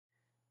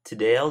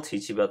Today I'll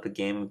teach you about the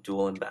game of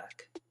Duel and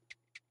Back.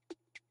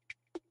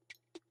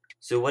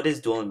 So what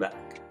is Duel and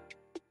Back?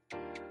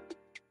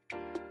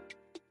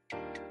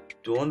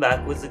 Duel and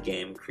Back was a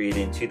game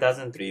created in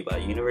 2003 by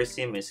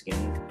University of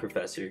Michigan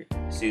professor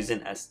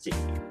Susan S.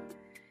 Jaeggi.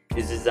 It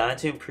is designed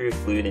to improve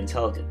fluid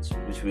intelligence,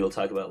 which we will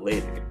talk about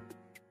later,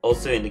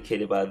 also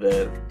indicated by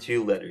the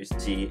two letters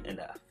G and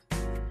F,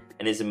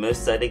 and is the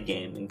most cited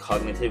game in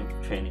cognitive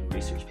training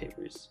research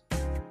papers.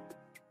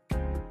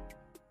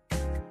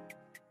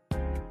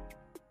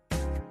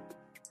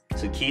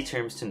 So key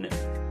terms to know.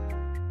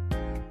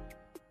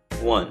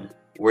 1.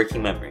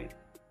 Working memory.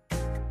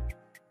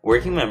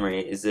 Working memory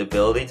is the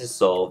ability to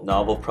solve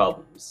novel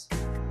problems.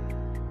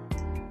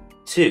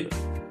 2.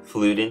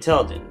 Fluid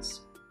intelligence.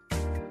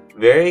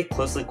 Very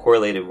closely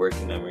correlated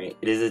working memory,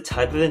 it is a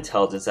type of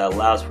intelligence that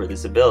allows for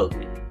this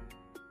ability.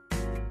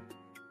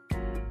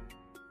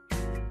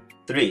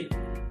 3.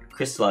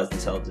 Crystallized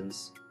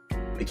intelligence.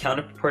 The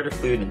counterpart of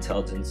fluid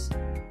intelligence.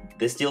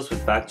 This deals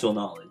with factual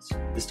knowledge,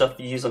 the stuff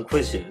you use on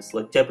quiz shows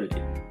like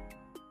Jeopardy!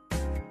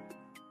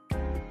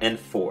 And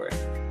 4.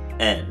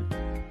 N.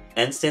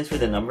 N stands for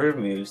the number of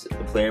moves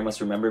a player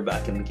must remember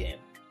back in the game.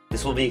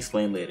 This will be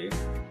explained later.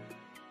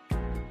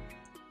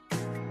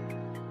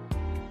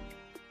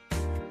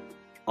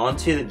 On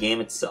to the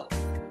game itself.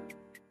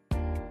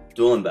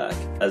 Duel and Back,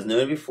 as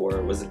noted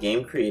before, was a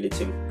game created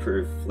to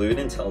improve fluid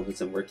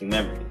intelligence and working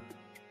memory.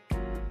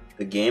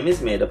 The game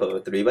is made up of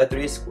a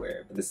 3x3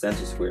 square with the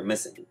center square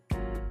missing.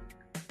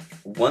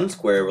 One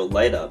square will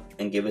light up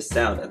and give a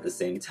sound at the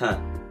same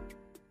time.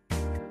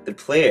 The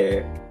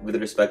player, with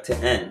respect to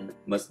N,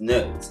 must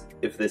note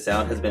if the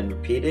sound has been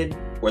repeated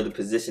or the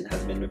position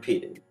has been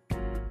repeated.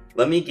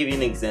 Let me give you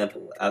an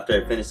example after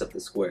I finish up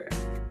the square.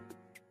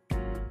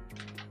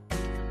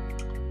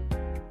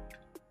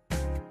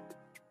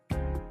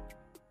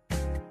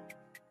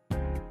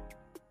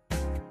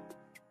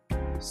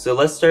 So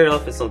let's start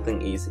off with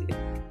something easy.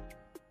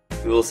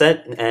 We will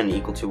set N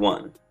equal to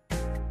 1.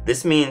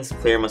 This means the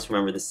player must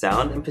remember the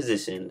sound and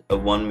position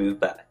of one move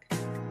back.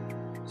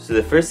 So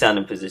the first sound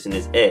and position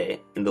is A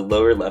in the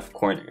lower left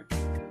corner.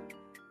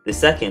 The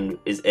second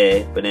is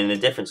A but in a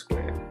different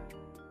square.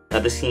 Now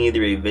this can either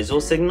be a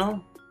visual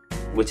signal,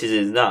 which it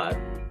is not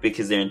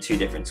because they're in two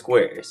different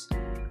squares,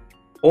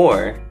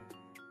 or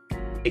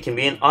it can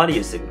be an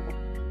audio signal,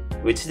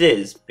 which it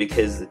is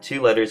because the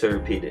two letters are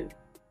repeated.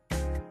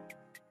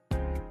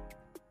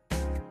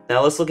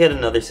 Now let's look at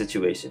another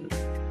situation.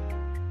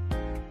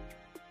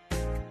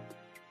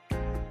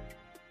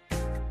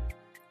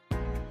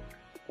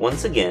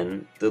 Once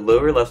again, the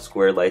lower left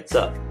square lights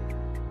up.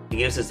 It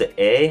gives us an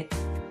A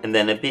and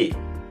then a B.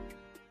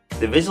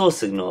 The visual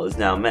signal is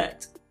now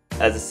met,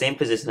 as the same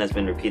position has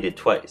been repeated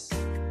twice.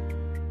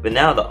 But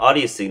now the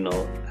audio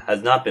signal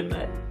has not been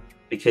met,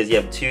 because you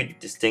have two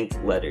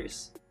distinct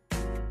letters.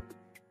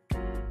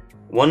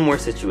 One more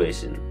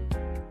situation.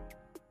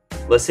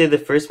 Let's say the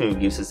first move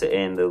gives us an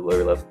A in the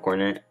lower left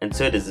corner, and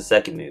so does the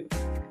second move.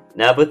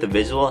 Now both the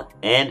visual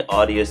and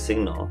audio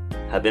signal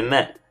have been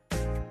met.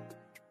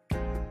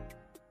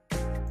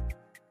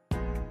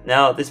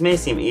 Now, this may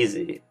seem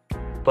easy,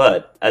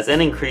 but as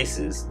N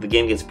increases, the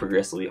game gets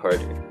progressively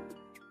harder.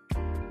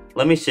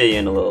 Let me show you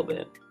in a little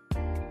bit.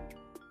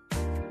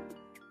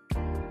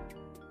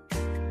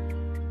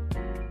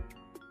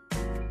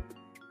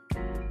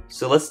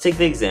 So let's take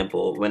the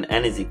example when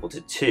N is equal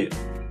to 2.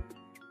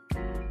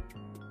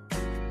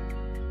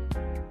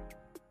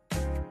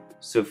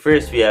 So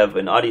first we have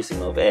an audio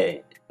signal of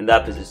A in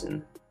that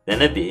position,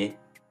 then a B,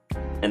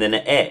 and then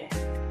an A.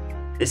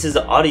 This is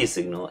an audio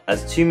signal,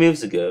 as 2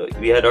 moves ago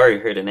we had already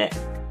heard an A.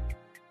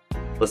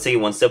 Let's take it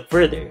one step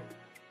further.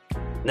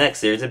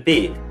 Next there's a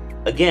B.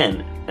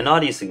 Again, an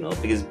audio signal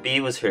because B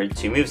was heard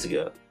 2 moves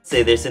ago.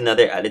 Say there's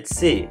another added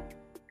C.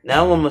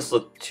 Now one must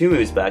look 2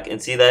 moves back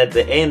and see that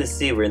the A and the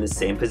C were in the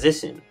same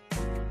position.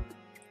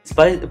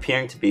 Despite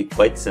appearing to be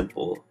quite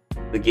simple,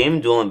 the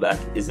game Duel and Back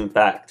is in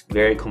fact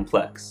very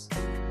complex.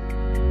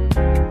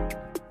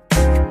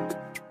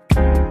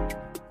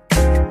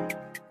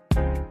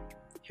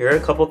 Here are a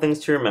couple things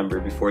to remember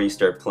before you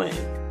start playing.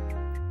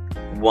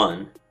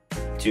 1.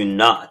 Do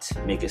not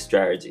make a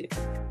strategy.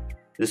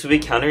 This will be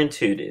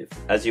counterintuitive,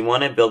 as you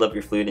want to build up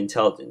your fluid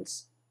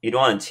intelligence. You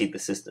don't want to cheat the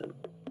system.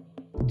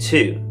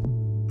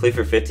 2. Play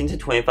for 15 to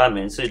 25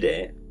 minutes a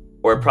day,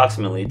 or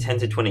approximately 10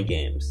 to 20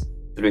 games.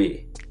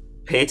 3.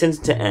 Pay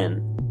attention to N.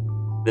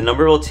 The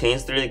number will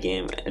change through the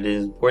game, and it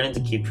is important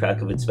to keep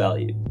track of its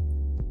value.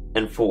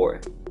 And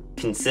 4.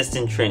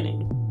 Consistent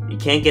training. You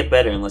can't get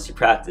better unless you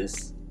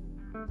practice.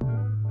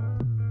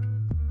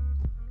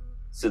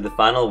 So the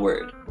final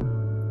word.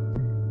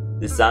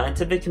 The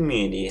scientific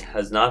community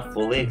has not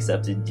fully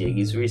accepted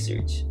Jaeggi's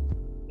research,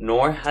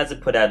 nor has it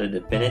put out a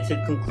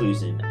definitive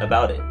conclusion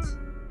about it.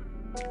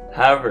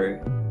 However,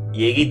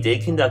 Jaeggi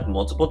did conduct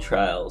multiple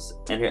trials,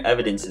 and her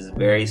evidence is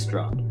very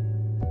strong.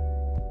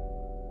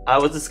 I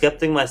was a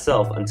skeptic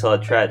myself until I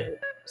tried it,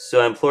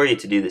 so I implore you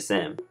to do the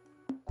same.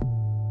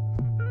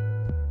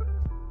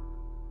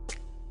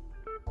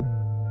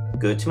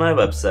 Go to my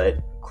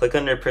website, click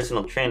under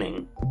personal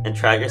training, and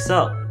try it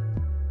yourself.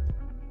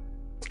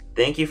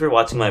 Thank you for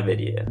watching my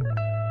video.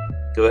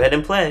 Go ahead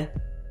and play!